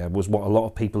here was what a lot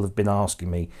of people have been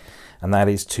asking me, and that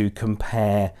is to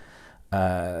compare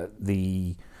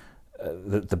the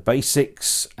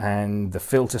basics and the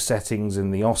filter settings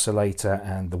and the oscillator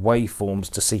and the waveforms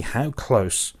to see how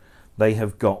close they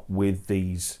have got with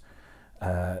these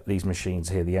machines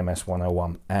here, the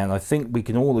MS-101. And I think we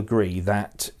can all agree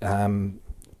that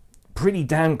pretty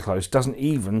damn close doesn't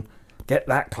even get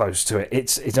that close to it.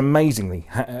 It's amazingly,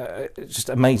 it's just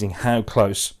amazing how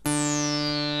close.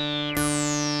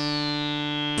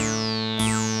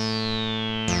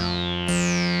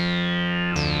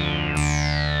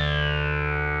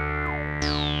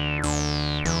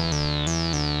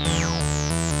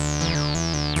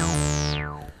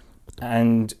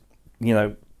 And, you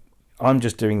know, I'm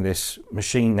just doing this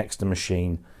machine next to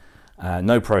machine,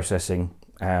 no processing,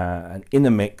 and in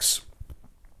the mix.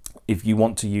 If you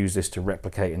want to use this to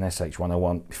replicate an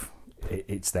SH-101,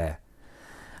 it's there.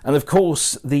 And of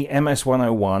course, the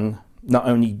MS-101 not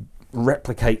only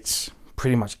replicates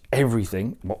pretty much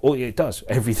everything, well, it does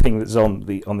everything that's on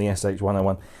the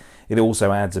SH-101. It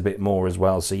also adds a bit more as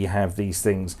well. So you have these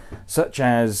things such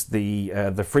as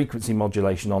the frequency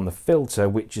modulation on the filter,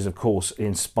 which is of course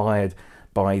inspired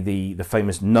by the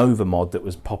famous Nova mod that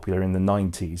was popular in the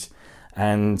 90s,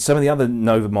 and some of the other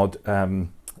Nova mod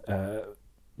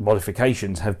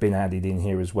modifications have been added in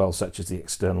here as well, such as the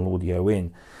external audio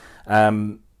in.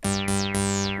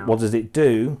 What does it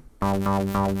do?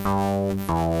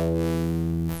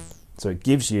 So it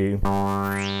gives you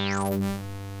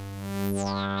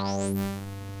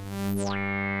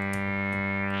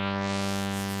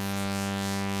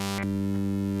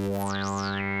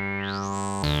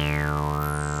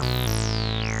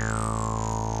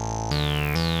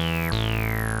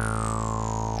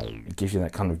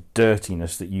that kind of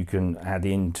dirtiness that you can add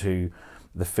into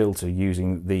the filter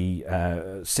using the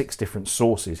 6 different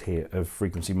sources here of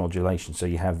frequency modulation. So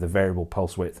you have the variable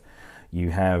pulse width,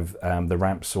 you have the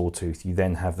ramp sawtooth, you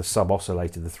then have the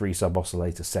sub-oscillator, the 3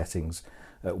 sub-oscillator settings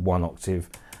at 1 octave,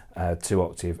 2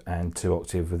 octave and 2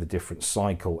 octave with a different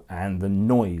cycle, and the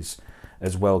noise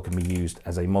as well can be used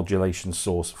as a modulation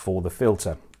source for the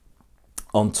filter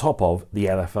on top of the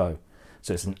LFO.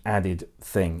 So it's an added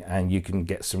thing, and you can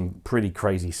get some pretty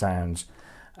crazy sounds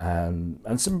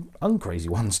and some uncrazy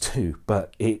ones too,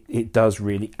 but it does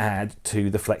really add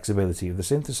to the flexibility of the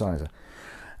synthesizer.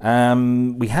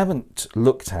 We haven't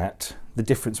looked at the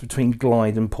difference between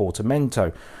glide and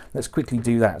portamento. Let's quickly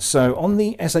do that. So on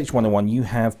the SH-101 you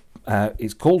have,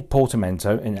 it's called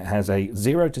portamento, and it has a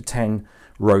 0 to 10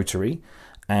 rotary,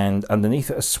 and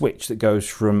underneath it a switch that goes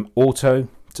from auto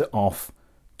to off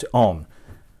to on.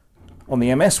 On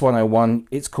the MS-101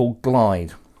 it's called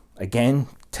glide. Again,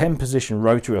 10 position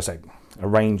rotary, or say a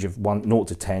range of 0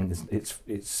 to 10.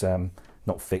 It's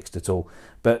not fixed at all.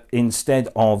 But instead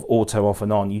of auto off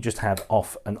and on, you just have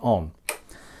off and on.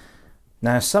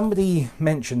 Now, somebody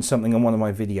mentioned something on one of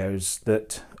my videos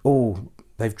that, oh,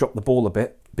 they've dropped the ball a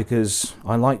bit, because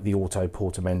I like the auto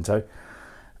portamento,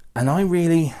 and I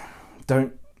really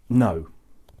don't know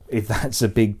if that's a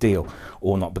big deal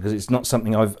or not, because it's not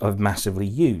something I've massively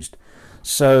used.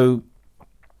 So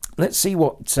let's see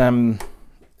what,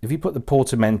 if you put the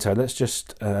portamento, let's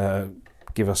just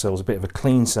give ourselves a bit of a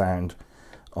clean sound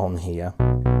on here.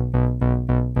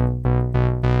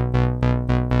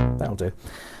 That'll do.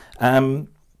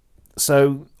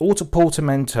 So auto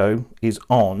portamento is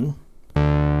on.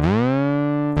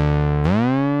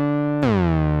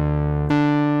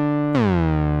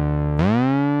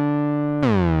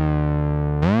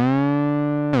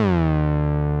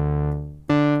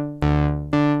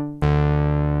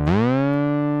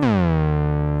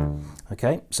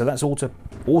 Okay, so that's auto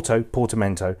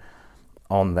portamento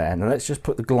on there. Now let's just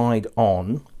put the glide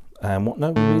on. What?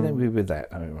 No, we'll be with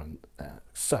that.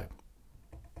 So,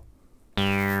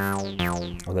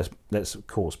 well, let's of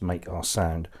course make our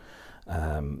sound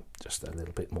just a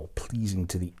little bit more pleasing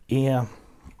to the ear.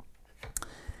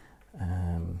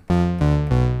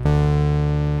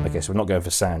 Okay, so we're not going for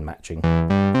sound matching.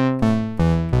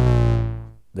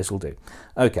 This will do.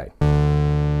 Okay.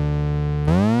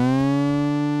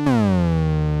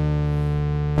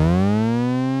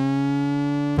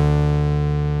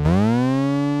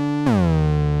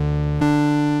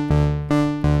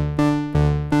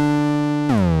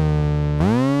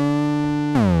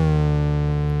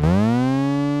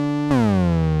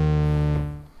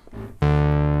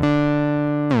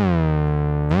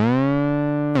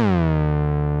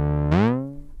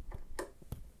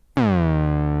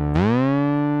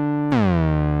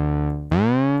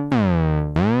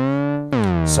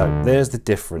 So there's the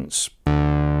difference.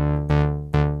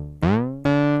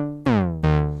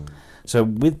 So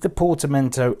with the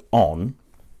portamento on,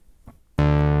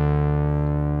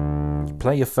 you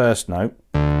play your first note,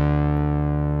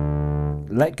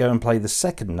 let go and play the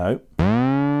second note,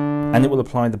 and it will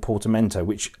apply the portamento,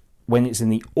 which when it's in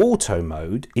the auto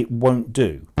mode, it won't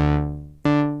do.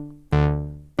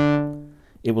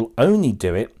 It will only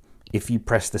do it if you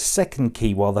press the second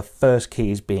key while the first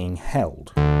key is being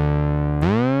held.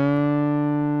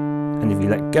 And if you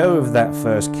let go of that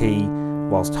first key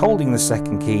whilst holding the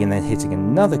second key and then hitting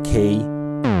another key,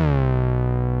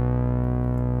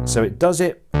 so it does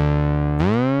it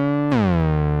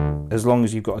as long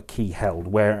as you've got a key held,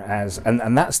 whereas,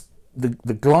 and that's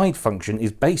the glide function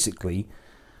is basically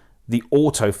the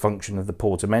auto function of the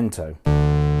portamento.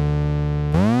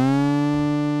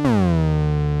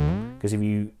 Because if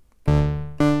you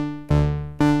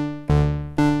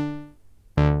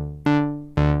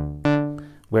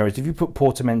whereas if you put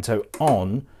portamento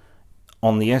on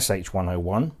the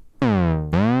SH-101,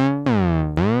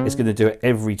 it's going to do it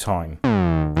every time.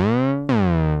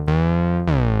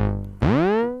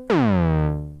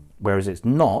 Whereas it's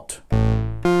not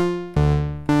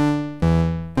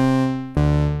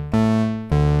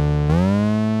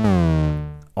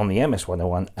on the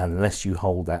MS-101 unless you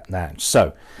hold that down.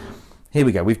 So here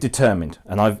we go, we've determined,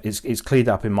 and it's cleared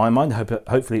up in my mind.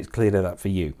 Hopefully it's cleared it up for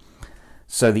you.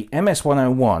 So the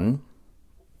MS-101,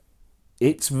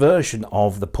 its version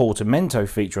of the portamento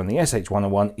feature on the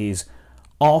SH-101 is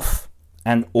off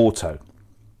and auto.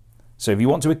 So if you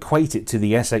want to equate it to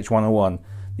the SH-101,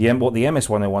 what the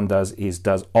MS-101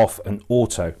 does off and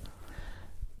auto.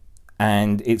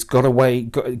 And it's gotten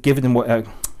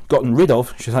rid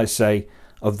of, should I say,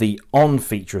 of the on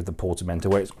feature of the portamento,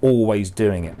 where it's always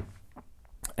doing it.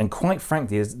 And quite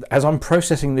frankly, as I'm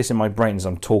processing this in my brain as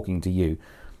I'm talking to you,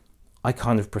 I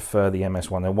kind of prefer the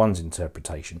MS-101's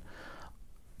interpretation.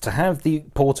 To have the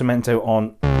portamento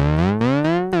on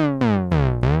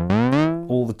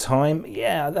all the time,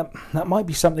 yeah, that might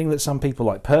be something that some people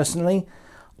like. Personally,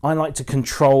 I like to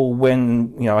control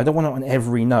when, I don't want it on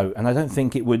every note, and I don't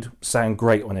think it would sound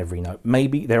great on every note.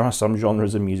 Maybe there are some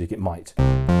genres of music it might.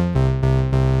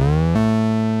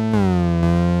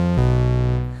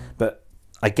 But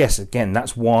I guess, again,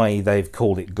 that's why they've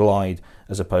called it glide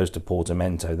as opposed to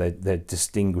portamento. They're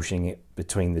distinguishing it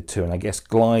between the two, and I guess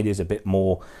glide is a bit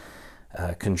more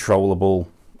controllable,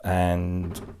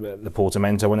 and the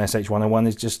portamento on SH-101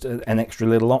 is just an extra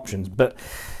little option. But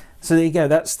so there you go,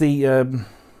 that's the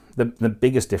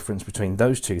biggest difference between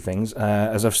those two things.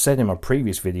 As I've said in my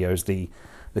previous videos, the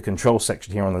control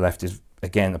section here on the left is,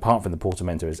 again, apart from the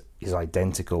portamento, is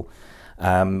identical.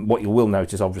 What you will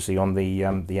notice, obviously, on the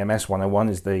MS-101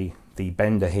 is the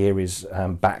bender here is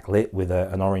backlit with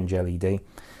an orange LED.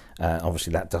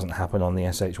 Obviously, that doesn't happen on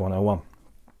the SH-101.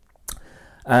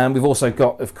 We've also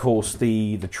got, of course,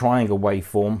 the triangle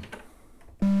waveform.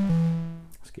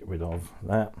 Let's get rid of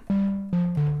that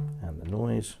and the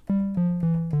noise.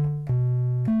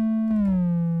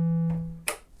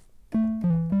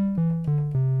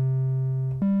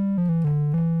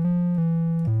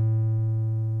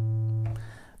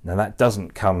 Now that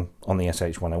doesn't come on the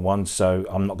SH-101, so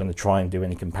I'm not going to try and do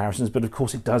any comparisons, but of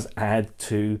course it does add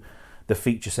to the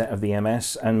feature set of the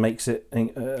MS and makes it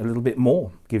a little bit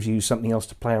more, gives you something else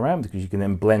to play around with, because you can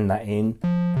then blend that in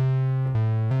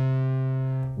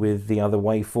with the other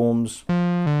waveforms.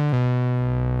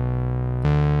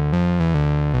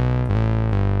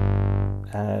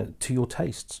 To your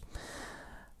tastes.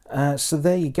 So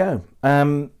there you go.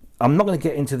 I'm not going to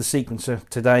get into the sequencer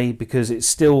today because it's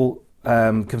still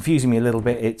confusing me a little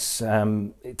bit. It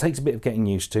takes a bit of getting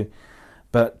used to,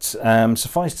 but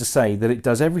suffice to say that it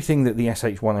does everything that the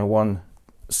SH-101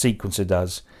 sequencer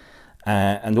does,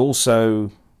 and also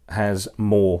has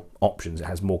more options. It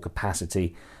has more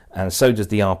capacity, and so does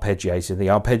the arpeggiator. The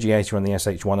arpeggiator on the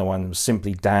SH-101 was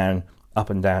simply down, up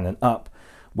and down and up,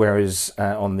 whereas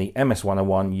on the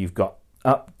MS-101 you've got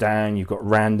up, down, you've got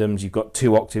randoms, you've got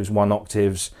 2 octaves, 1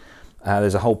 octaves.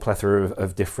 There's a whole plethora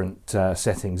of different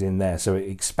settings in there, so it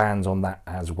expands on that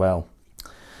as well.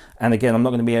 And again, I'm not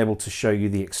going to be able to show you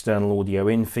the external audio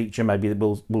in feature. Maybe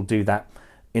we'll do that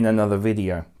in another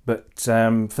video. But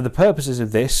for the purposes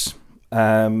of this,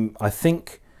 I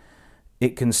think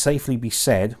it can safely be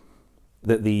said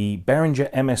that the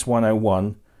Behringer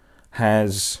MS-101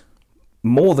 has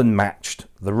more than matched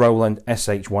the Roland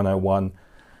SH-101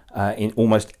 in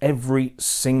almost every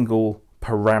single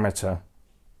parameter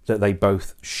that they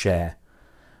both share.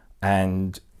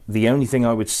 And the only thing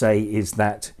I would say is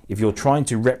that if you're trying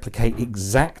to replicate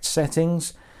exact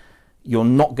settings, you're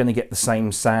not going to get the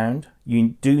same sound. You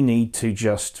do need to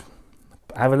just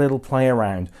have a little play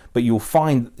around, but you'll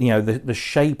find, you know, the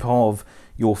shape of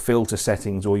your filter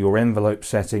settings or your envelope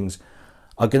settings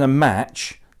are going to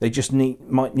match. They just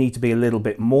might need to be a little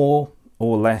bit more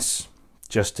or less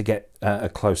just to get a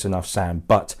close enough sound.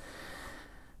 But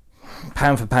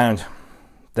pound for pound,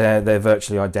 they're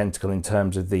virtually identical in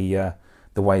terms of the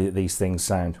way that these things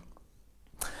sound.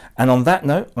 And on that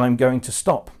note, I'm going to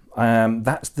stop.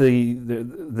 That's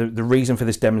the reason for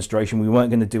this demonstration. We weren't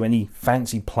going to do any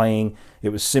fancy playing. It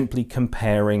was simply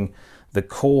comparing the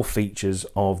core features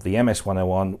of the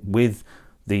MS-101 with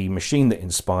the machine that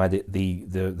inspired it,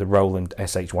 the Roland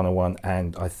SH-101,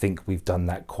 and I think we've done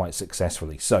that quite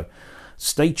successfully. So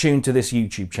stay tuned to this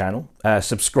YouTube channel,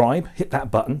 subscribe, hit that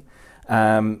button.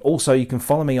 Also, you can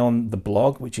follow me on the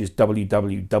blog, which is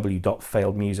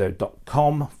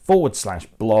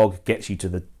www.failedmuso.com/blog. Gets you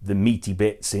to the meaty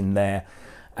bits in there,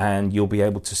 and you'll be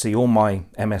able to see all my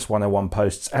MS-101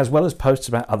 posts, as well as posts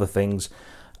about other things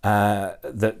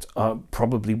that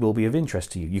probably will be of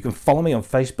interest to you. You can follow me on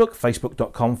Facebook,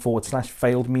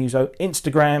 facebook.com/failedmuso,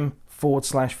 Instagram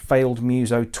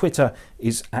 /failedmuso, Twitter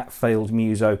is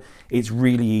 @failedmuso. It's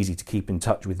really easy to keep in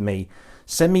touch with me.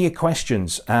 Send me your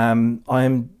questions. I'm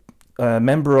a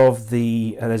member of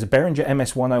there's a Behringer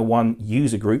MS-101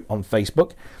 user group on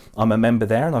Facebook. I'm a member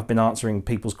there, and I've been answering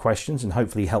people's questions and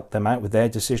hopefully help them out with their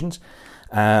decisions.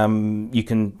 You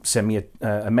can send me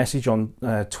a message on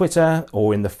Twitter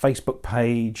or in the Facebook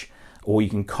page, or you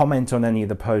can comment on any of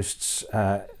the posts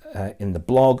in the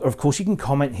blog. Of course, you can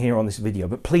comment here on this video,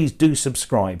 but please do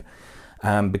subscribe.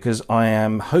 Because I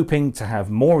am hoping to have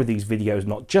more of these videos,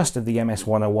 not just of the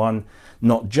MS-101,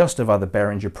 not just of other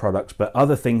Behringer products, but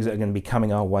other things that are going to be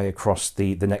coming our way across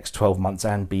the next 12 months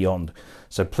and beyond.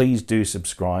 So please do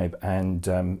subscribe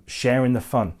and share in the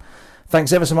fun.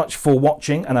 Thanks ever so much for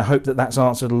watching, and I hope that that's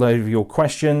answered a load of your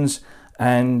questions.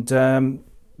 And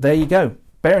there you go.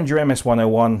 Behringer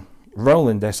MS-101,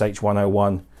 Roland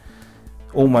SH-101,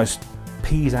 almost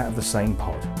peas out of the same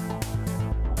pod.